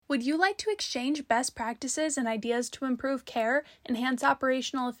Would you like to exchange best practices and ideas to improve care, enhance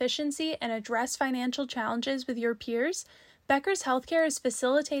operational efficiency, and address financial challenges with your peers? Becker's Healthcare is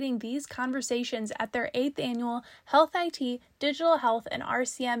facilitating these conversations at their 8th annual Health IT, Digital Health, and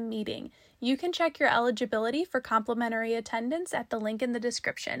RCM meeting. You can check your eligibility for complimentary attendance at the link in the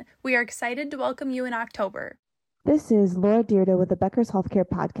description. We are excited to welcome you in October. This is Laura Dierda with the Becker's Healthcare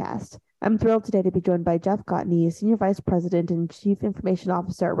Podcast. I'm thrilled today to be joined by Jeff Gautney, Senior Vice President and Chief Information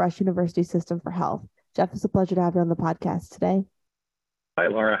Officer at Rush University System for Health. Jeff, it's a pleasure to have you on the podcast today. Hi,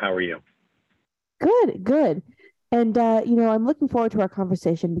 Laura. How are you? Good. And, I'm looking forward to our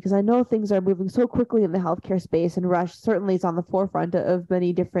conversation because I know things are moving so quickly in the healthcare space, and Rush certainly is on the forefront of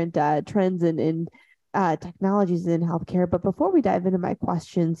many different trends and technologies in healthcare. But before we dive into my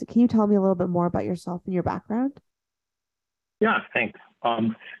questions, can you tell me a little bit more about yourself and your background? Yeah, thanks.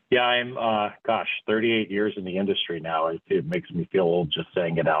 I'm 38 years in the industry now. It makes me feel old just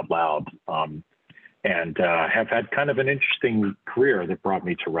saying it out loud. And have had kind of an interesting career that brought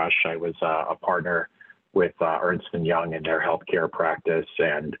me to Rush. I was a partner with Ernst & Young in their healthcare practice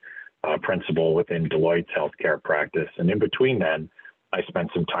and principal within Deloitte's healthcare practice. And in between then, I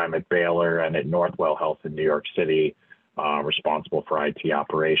spent some time at Baylor and at Northwell Health in New York City, responsible for IT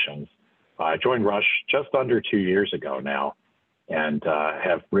operations. I joined Rush just under 2 years ago now, and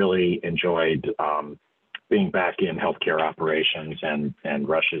have really enjoyed being back in healthcare operations. And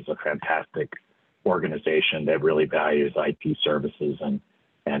Rush is a fantastic organization that really values IT services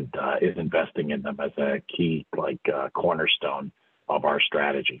and is investing in them as a key cornerstone of our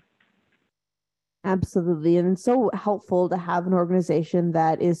strategy. Absolutely. And it's so helpful to have an organization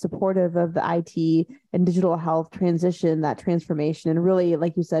that is supportive of the IT and digital health transition, that transformation, and really,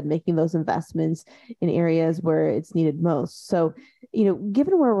 like you said, making those investments in areas where it's needed most. So,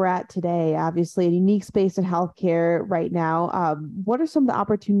 given where we're at today, obviously a unique space in healthcare right now, what are some of the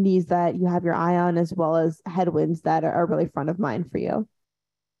opportunities that you have your eye on, as well as headwinds that are really front of mind for you?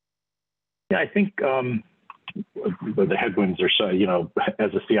 Yeah, I think the headwinds are so,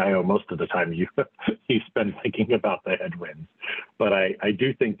 as a CIO, most of the time you spend thinking about the headwinds. But I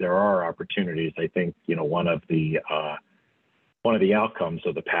do think there are opportunities. I think, one of the outcomes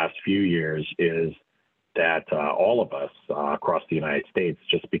of the past few years is that all of us across the United States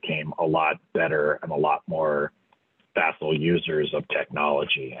just became a lot better and a lot more facile users of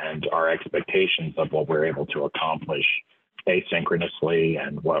technology, and our expectations of what we're able to accomplish asynchronously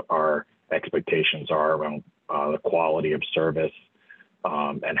and what our expectations are around the quality of service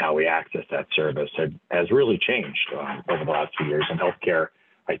and how we access that service has really changed over the last few years. And healthcare,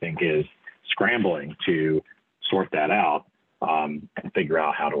 I think, is scrambling to sort that out and figure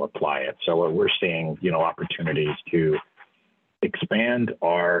out how to apply it. So we're seeing, opportunities to expand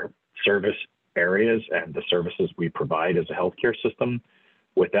our service areas and the services we provide as a healthcare system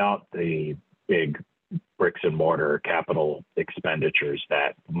without the big bricks and mortar capital expenditures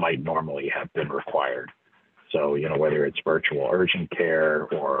that might normally have been required. So, whether it's virtual urgent care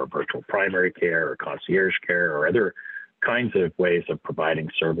or virtual primary care or concierge care or other kinds of ways of providing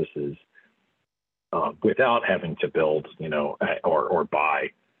services without having to build, or buy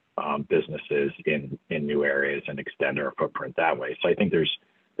businesses in new areas and extend our footprint that way. So I think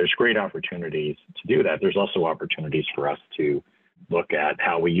there's great opportunities to do that. There's also opportunities for us to look at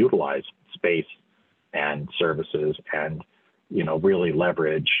how we utilize space and services and, really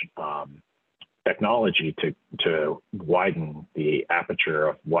leverage technology to widen the aperture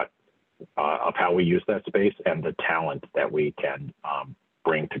of of how we use that space and the talent that we can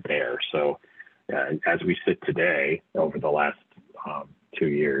bring to bear. So as we sit today, over the last 2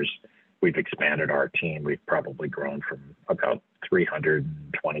 years, we've expanded our team. We've probably grown from about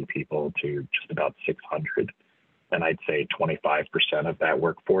 320 people to just about 600. And I'd say 25% of that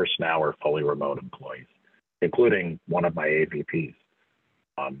workforce now are fully remote employees, including one of my AVPs.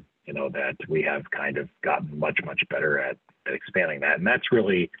 That we have kind of gotten much, much better at expanding that. And that's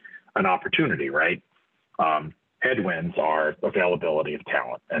really an opportunity, right? Headwinds are availability of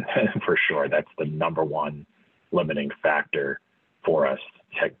talent. And for sure, that's the number one limiting factor for us.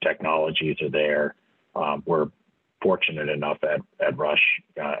 Technologies are there. We're fortunate enough at Rush,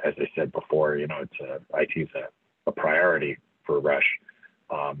 as I said before, IT is a priority for Rush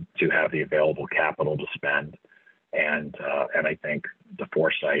to have the available capital to spend. And I think the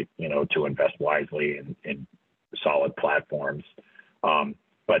foresight, to invest wisely in solid platforms.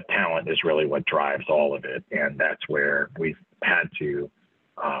 But talent is really what drives all of it. And that's where we've had to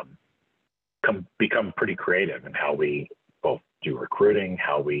become pretty creative in how we both do recruiting,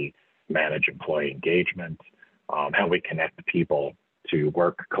 how we manage employee engagement, how we connect people to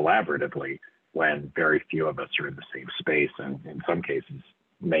work collaboratively when very few of us are in the same space. And in some cases,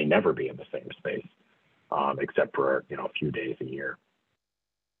 may never be in the same space, except for a few days a year.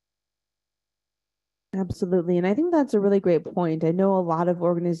 Absolutely. And I think that's a really great point. I know a lot of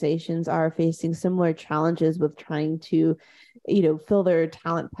organizations are facing similar challenges with trying to, fill their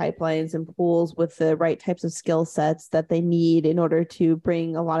talent pipelines and pools with the right types of skill sets that they need in order to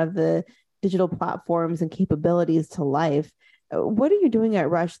bring a lot of the digital platforms and capabilities to life. What are you doing at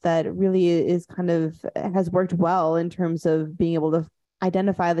Rush that really is has worked well in terms of being able to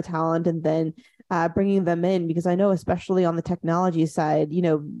identify the talent and then bringing them in? Because I know, especially on the technology side,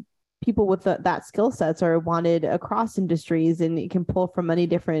 people with that skill sets are wanted across industries, and it can pull from many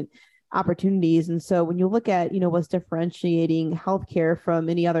different opportunities. And so when you look at, what's differentiating healthcare from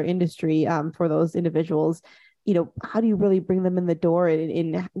any other industry for those individuals, how do you really bring them in the door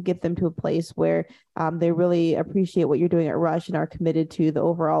and get them to a place where they really appreciate what you're doing at Rush and are committed to the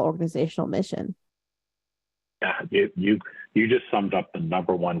overall organizational mission? Yeah, you just summed up the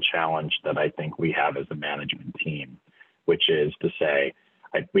number one challenge that I think we have as a management team, which is to say,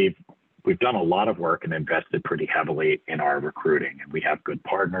 we've done a lot of work and invested pretty heavily in our recruiting, and we have good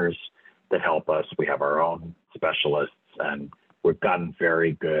partners that help us. We have our own specialists, and we've gotten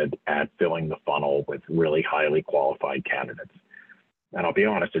very good at filling the funnel with really highly qualified candidates. And I'll be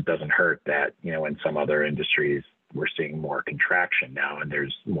honest, it doesn't hurt that, in some other industries, we're seeing more contraction now, and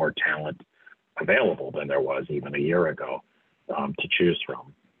there's more talent available than there was even a year ago to choose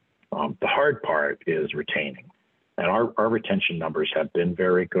from. The hard part is retaining. And our retention numbers have been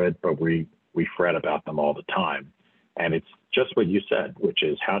very good, but we fret about them all the time. And it's just what you said, which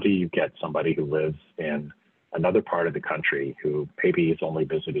is, how do you get somebody who lives in another part of the country, who maybe has only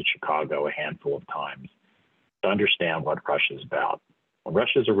visited Chicago a handful of times, to understand what Rush is about? And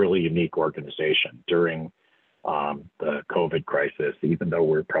Rush is a really unique organization. During the COVID crisis, even though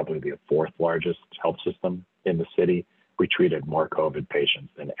we're probably the fourth largest health system in the city, we treated more COVID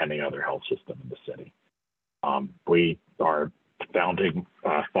patients than any other health system in the city. Our founding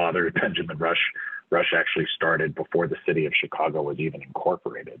father, Benjamin Rush actually started before the city of Chicago was even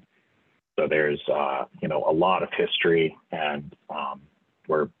incorporated. So there's, a lot of history, and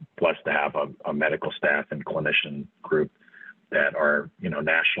we're blessed to have a medical staff and clinician group that are,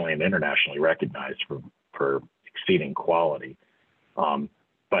 nationally and internationally recognized for exceeding quality.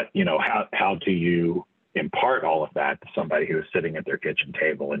 But, how do you impart all of that to somebody who is sitting at their kitchen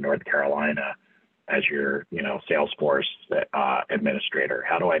table in North Carolina as your, Salesforce administrator?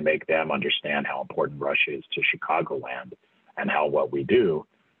 How do I make them understand how important Rush is to Chicagoland, and how what we do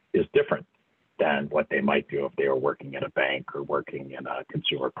is different than what they might do if they were working at a bank or working in a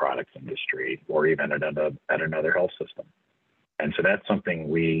consumer products industry, or even at another health system? And so that's something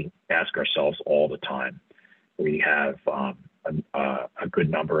we ask ourselves all the time. We have a good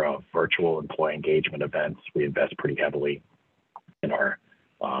number of virtual employee engagement events. We invest pretty heavily in our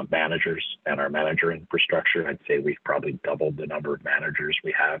managers and our manager infrastructure. I'd say we've probably doubled the number of managers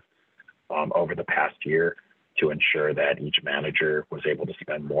we have over the past year, to ensure that each manager was able to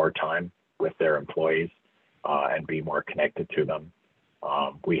spend more time with their employees and be more connected to them.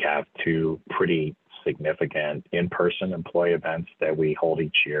 We have 2 pretty significant in-person employee events that we hold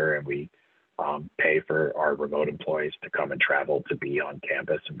each year, and we pay for our remote employees to come and travel to be on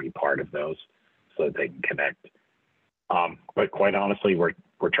campus and be part of those, so that they can connect. But quite honestly, we're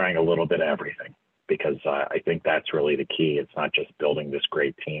trying a little bit of everything, because I think that's really the key. It's not just building this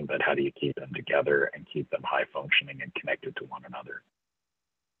great team, but how do you keep them together and keep them high functioning and connected to one another?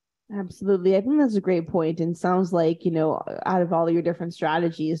 Absolutely. I think that's a great point. And sounds like, out of all your different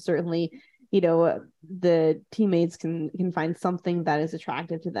strategies, certainly, the teammates can find something that is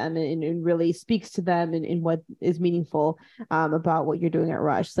attractive to them and really speaks to them and what is meaningful about what you're doing at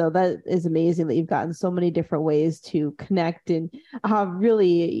Rush. So that is amazing that you've gotten so many different ways to connect and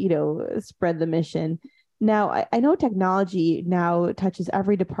really, spread the mission. Now, I know technology now touches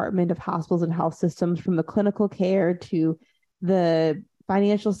every department of hospitals and health systems, from the clinical care to the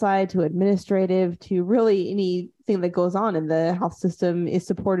financial side to administrative to really anything that goes on in the health system is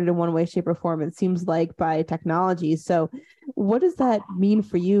supported in one way, shape, or form, it seems like, by technology. So what does that mean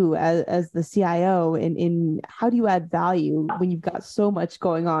for you as the CIO, and in how do you add value when you've got so much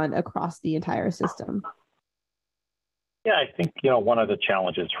going on across the entire system? Yeah, I think, one of the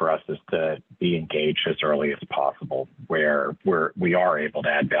challenges for us is to be engaged as early as possible, where we are able to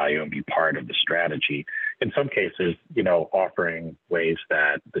add value and be part of the strategy. In some cases, offering ways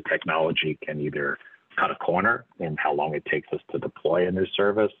that the technology can either cut a corner in how long it takes us to deploy a new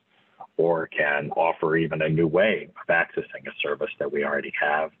service, or can offer even a new way of accessing a service that we already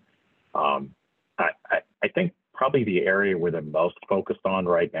have. I think probably the area we're the most focused on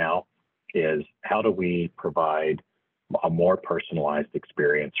right now is, how do we provide a more personalized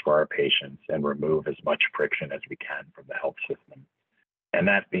experience for our patients and remove as much friction as we can from the health system. And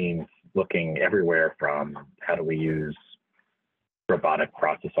that means looking everywhere from how do we use robotic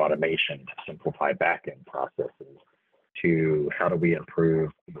process automation to simplify back-end processes, to how do we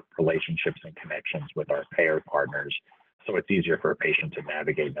improve relationships and connections with our payer partners so it's easier for a patient to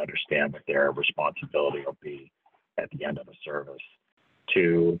navigate and understand what their responsibility will be at the end of a service,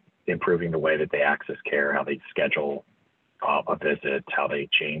 to improving the way that they access care, how they schedule a visit, how they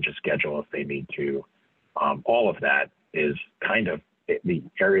change a schedule if they need to. All of that is kind of the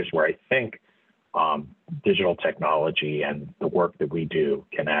areas where I think digital technology and the work that we do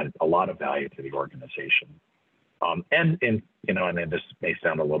can add a lot of value to the organization. And this may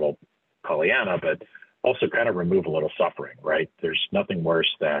sound a little Pollyanna, but also kind of remove a little suffering, right? There's nothing worse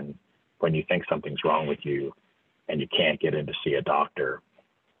than when you think something's wrong with you and you can't get in to see a doctor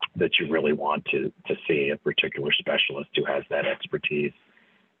that you really want to see a particular specialist who has that expertise,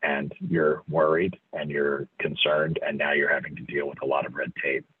 and you're worried and you're concerned, and now you're having to deal with a lot of red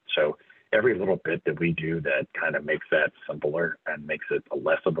tape. So every little bit that we do that kind of makes that simpler and makes it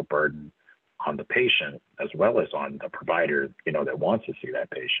less of a burden on the patient as well as on the provider, that wants to see that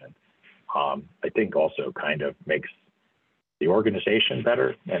patient, I think also kind of makes the organization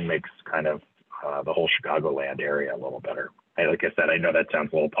better and makes kind of the whole Chicagoland area a little better. And like I said, I know that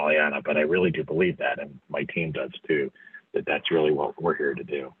sounds a little Pollyanna, but I really do believe that, and my team does too, that that's really what we're here to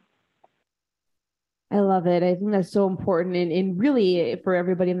do. I love it. I think that's so important, and really for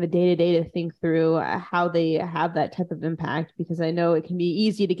everybody in the day-to-day to think through how they have that type of impact, because I know it can be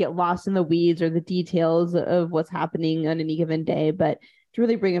easy to get lost in the weeds or the details of what's happening on any given day, but to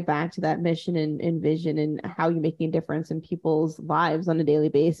really bring it back to that mission and vision and how you're making a difference in people's lives on a daily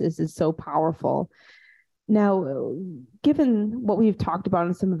basis is so powerful. Now, given what we've talked about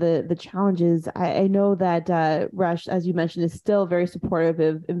and some of the challenges, I know that Rush, as you mentioned, is still very supportive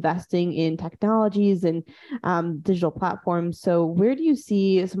of investing in technologies and digital platforms. So where do you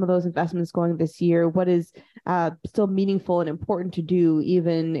see some of those investments going this year? What is still meaningful and important to do,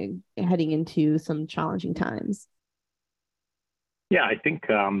 even heading into some challenging times? Yeah, I think,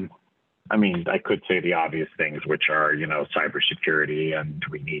 I could say the obvious things, which are, cybersecurity, and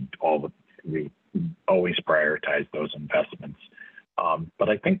we always prioritize those investments. But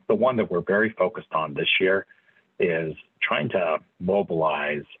I think the one that we're very focused on this year is trying to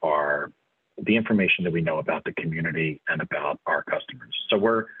mobilize the information that we know about the community and about our customers. So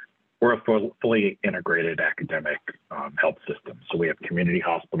we're a fully integrated academic health system. So we have community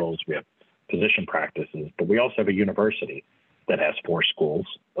hospitals, we have physician practices, but we also have a university that has 4 schools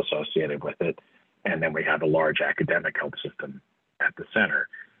associated with it. And then we have a large academic health system at the center.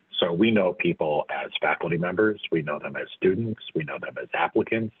 So we know people as faculty members, we know them as students, we know them as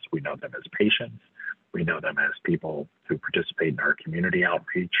applicants, we know them as patients, we know them as people who participate in our community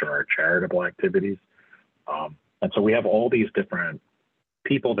outreach or our charitable activities. And so we have all these different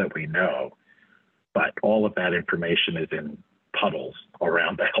people that we know, but all of that information is in puddles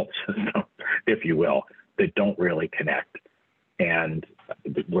around the health system, if you will, that don't really connect. And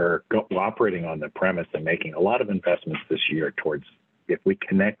we're operating on the premise and making a lot of investments this year towards, if we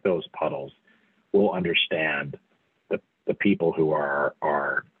connect those puddles, we'll understand the people who are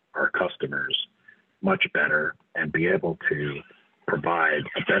our customers much better and be able to provide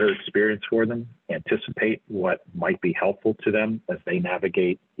a better experience for them, anticipate what might be helpful to them as they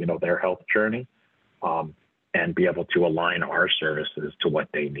navigate, their health journey, and be able to align our services to what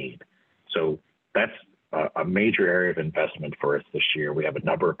they need. So that's a major area of investment for us this year. We have a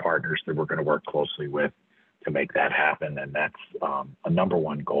number of partners that we're going to work closely with to make that happen. And that's a number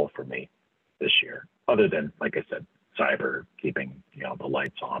one goal for me this year, other than, like I said, cyber, keeping the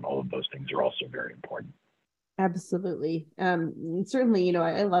lights on. All of those things are also very important. Absolutely. Certainly,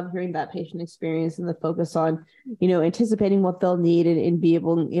 I love hearing that patient experience and the focus on, anticipating what they'll need and be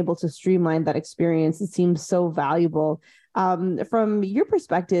able to streamline that experience. It seems so valuable. From your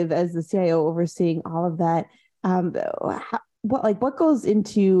perspective as the CIO overseeing all of that, what goes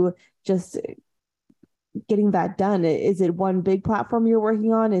into just getting that done? Is it one big platform you're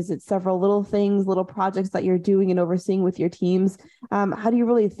working on? Is it several little things, little projects that you're doing and overseeing with your teams? How do you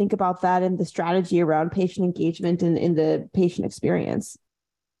really think about that and the strategy around patient engagement and in the patient experience?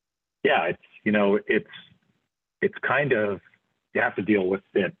 Yeah, it's kind of, you have to deal with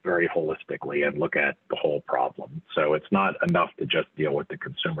it very holistically and look at the whole problem. So it's not enough to just deal with the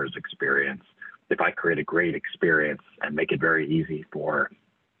consumer's experience. If I create a great experience and make it very easy for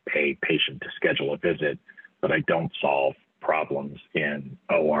a patient to schedule a visit, but I don't solve problems in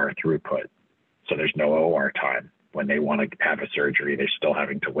OR throughput. So there's no OR time. When they want to have a surgery, they're still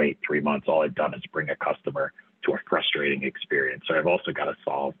having to wait 3 months. All I've done is bring a customer to a frustrating experience. So I've also got to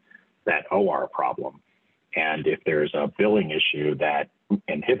solve that OR problem. And if there's a billing issue that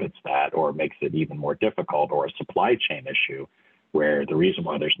inhibits that or makes it even more difficult, or a supply chain issue where the reason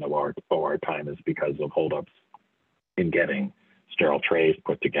why there's no OR time is because of holdups in getting sterile trays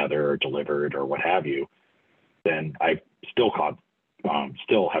put together or delivered or what have you, then I still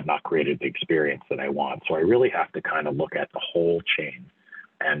have not created the experience that I want. So I really have to kind of look at the whole chain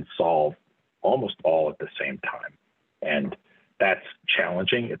and solve almost all at the same time. And that's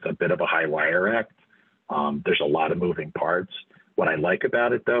challenging. It's a bit of a high wire act. There's a lot of moving parts. What I like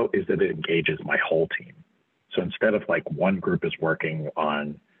about it, though, is that it engages my whole team. So instead of like one group is working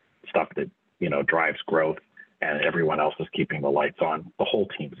on stuff that, drives growth and everyone else is keeping the lights on, the whole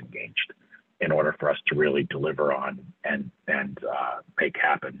team's engaged in order for us to really deliver on and make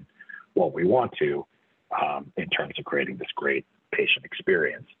happen what we want to in terms of creating this great patient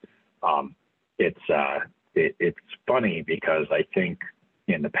experience. It's funny because I think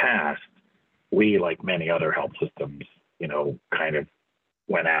in the past, we, like many other health systems, kind of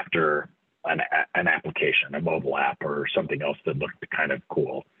went after an application, a mobile app or something else that looked kind of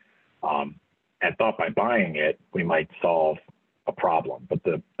cool, and thought by buying it, we might solve a problem. But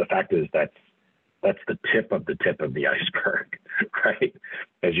the fact is that's the tip of the iceberg, right?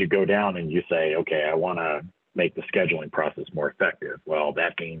 As you go down and you say, okay, I want to make the scheduling process more effective. Well,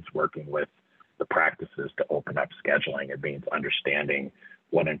 that means working with the practices to open up scheduling. It means understanding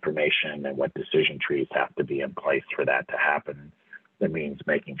what information and what decision trees have to be in place for that to happen. It means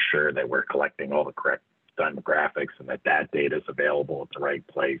making sure that we're collecting all the correct demographics and that data is available at the right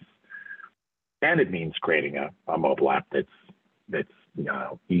place. And it means creating a mobile app that's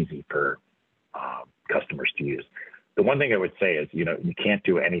easy for customers to use. The one thing I would say is, you can't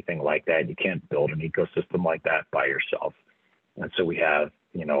do anything like that. You can't build an ecosystem like that by yourself. And so we have,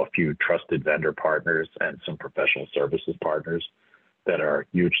 a few trusted vendor partners and some professional services partners that are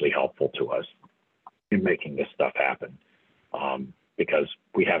hugely helpful to us in making this stuff happen, because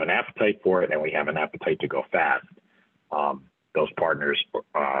we have an appetite for it and we have an appetite to go fast. Those partners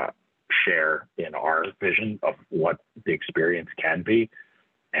share in our vision of what the experience can be.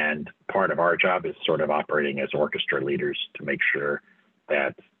 And part of our job is sort of operating as orchestra leaders to make sure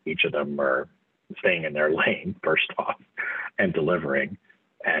that each of them are staying in their lane, first off, and delivering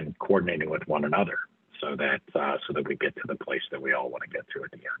and coordinating with one another so that we get to the place that we all want to get to at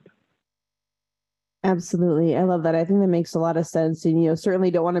the end. Absolutely. I love that. I think that makes a lot of sense. And,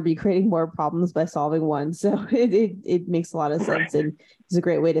 certainly don't want to be creating more problems by solving one. So it makes a lot of sense. Right. And it's a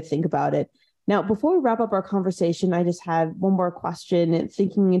great way to think about it. Now, before we wrap up our conversation, I just had one more question.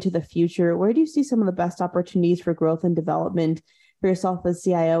 Thinking into the future, where do you see some of the best opportunities for growth and development for yourself as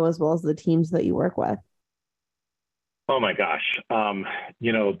CIO, as well as the teams that you work with? Oh my gosh.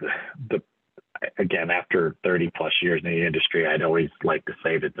 Again, after 30 plus years in the industry, I'd always like to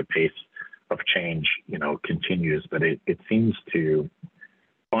say that the pace of change, continues, but it seems to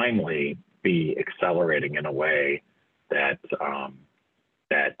finally be accelerating in a way that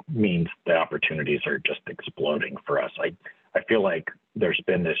means the opportunities are just exploding for us. I feel like there's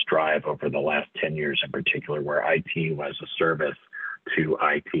been this drive over the last 10 years in particular where IT was a service to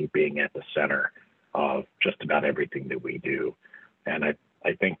IT being at the center of just about everything that we do. And I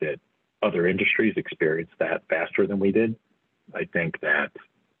think that other industries experienced that faster than we did. I think that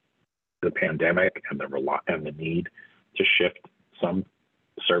the pandemic and the need to shift some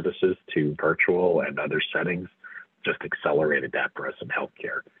services to virtual and other settings just accelerated that for us in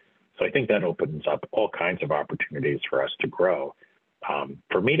healthcare. So I think that opens up all kinds of opportunities for us to grow,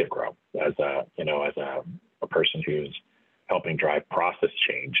 for me to grow as a person who's helping drive process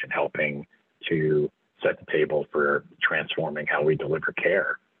change and helping to set the table for transforming how we deliver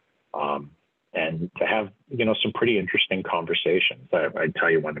care. And to have, some pretty interesting conversations. I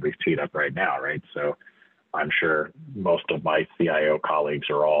tell you one that we've teed up right now, right? So I'm sure most of my CIO colleagues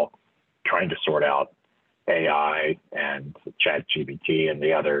are all trying to sort out AI and ChatGPT and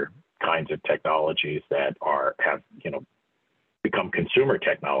the other kinds of technologies that have become consumer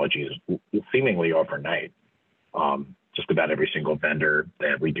technologies seemingly overnight. Just about every single vendor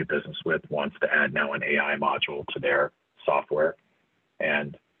that we do business with wants to add now an AI module to their software.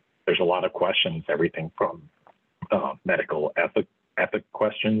 And there's a lot of questions, everything from medical ethical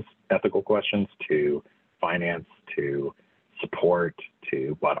questions to finance, to support,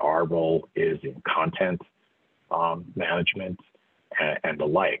 to what our role is in content management and the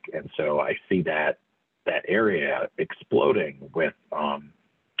like. And so I see that area exploding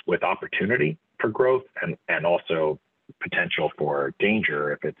with opportunity for growth and also potential for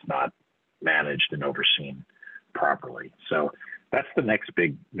danger if it's not managed and overseen properly. So that's the next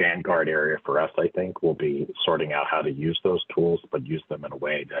big vanguard area for us, I think, will be sorting out how to use those tools, but use them in a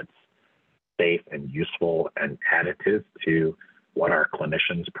way that's safe and useful and additive to what our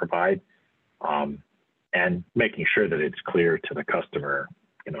clinicians provide, and making sure that it's clear to the customer,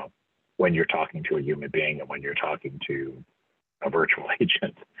 when you're talking to a human being and when you're talking to a virtual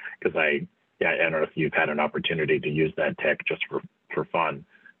agent. Because I don't know if you've had an opportunity to use that tech just for fun,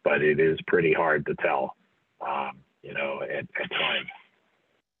 but it is pretty hard to tell, at times.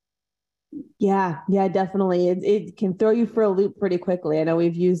 Yeah, definitely. It can throw you for a loop pretty quickly. I know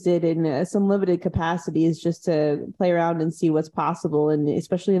we've used it in some limited capacities just to play around and see what's possible, and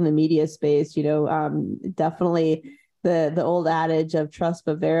especially in the media space. Definitely the old adage of trust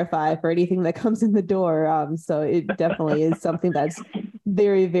but verify for anything that comes in the door. So it definitely is something that's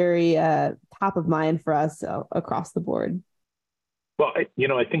very, very top of mind for us across the board. Well,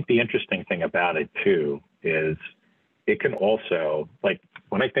 I think the interesting thing about it too is it can also, like,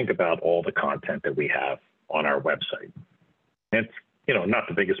 when I think about all the content that we have on our website, it's, not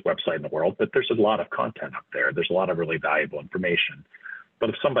the biggest website in the world, but there's a lot of content up there. There's a lot of really valuable information. But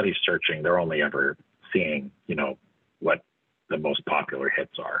if somebody's searching, they're only ever seeing, what the most popular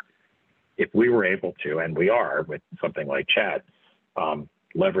hits are. If we were able to, and we are with something like chat,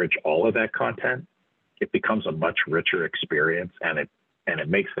 leverage all of that content, it becomes a much richer experience, and it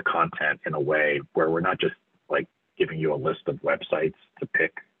makes the content in a way where we're not just like giving you a list of websites to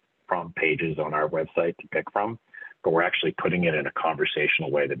pick from, pages on our website to pick from, but we're actually putting it in a conversational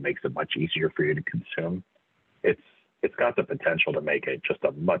way that makes it much easier for you to consume. It's got the potential to make it just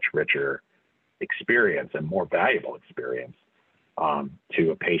a much richer experience and more valuable experience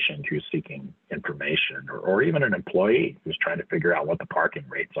to a patient who's seeking information, or even an employee who's trying to figure out what the parking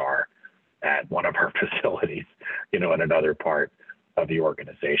rates are at one of our facilities, in another part of the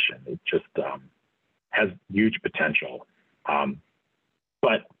organization. It just has huge potential.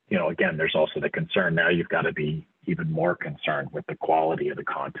 But, again, there's also the concern now you've got to be even more concerned with the quality of the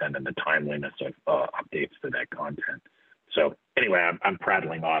content and the timeliness of updates to that content. So anyway, I'm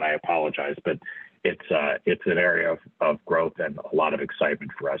prattling on. I apologize, but it's an area of growth and a lot of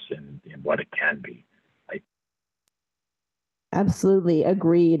excitement for us in what it can be. Absolutely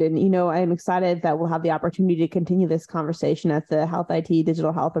agreed. And, I'm excited that we'll have the opportunity to continue this conversation at the Health IT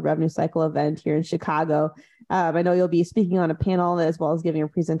Digital Health and Revenue Cycle event here in Chicago. I know you'll be speaking on a panel as well as giving a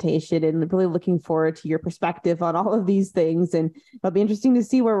presentation, and really looking forward to your perspective on all of these things. And it'll be interesting to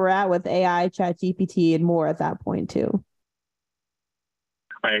see where we're at with AI, ChatGPT, and more at that point too.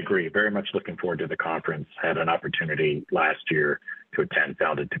 I agree. Very much looking forward to the conference. Had an opportunity last year to attend,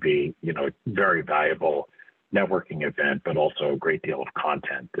 found it to be, very valuable networking event, but also a great deal of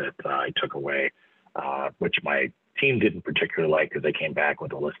content that I took away, which my team didn't particularly like, because they came back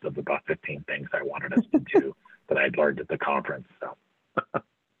with a list of about 15 things I wanted us to do that I'd learned at the conference. So.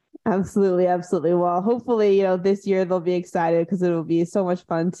 Absolutely. Well, hopefully, this year they'll be excited, because it'll be so much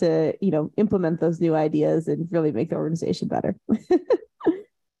fun to, implement those new ideas and really make the organization better.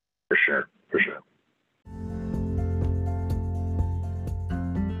 For sure.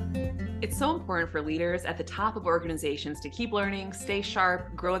 It's so important for leaders at the top of organizations to keep learning, stay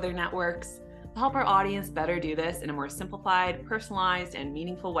sharp, grow their networks. To help our audience better do this in a more simplified, personalized, and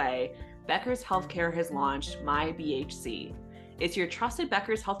meaningful way, Becker's Healthcare has launched My BHC. It's your trusted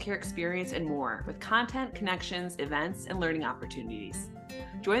Becker's Healthcare experience and more, with content, connections, events, and learning opportunities.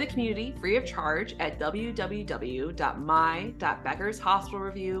 Join the community free of charge at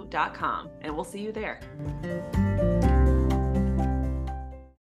www.my.beckershospitalreview.com, and we'll see you there.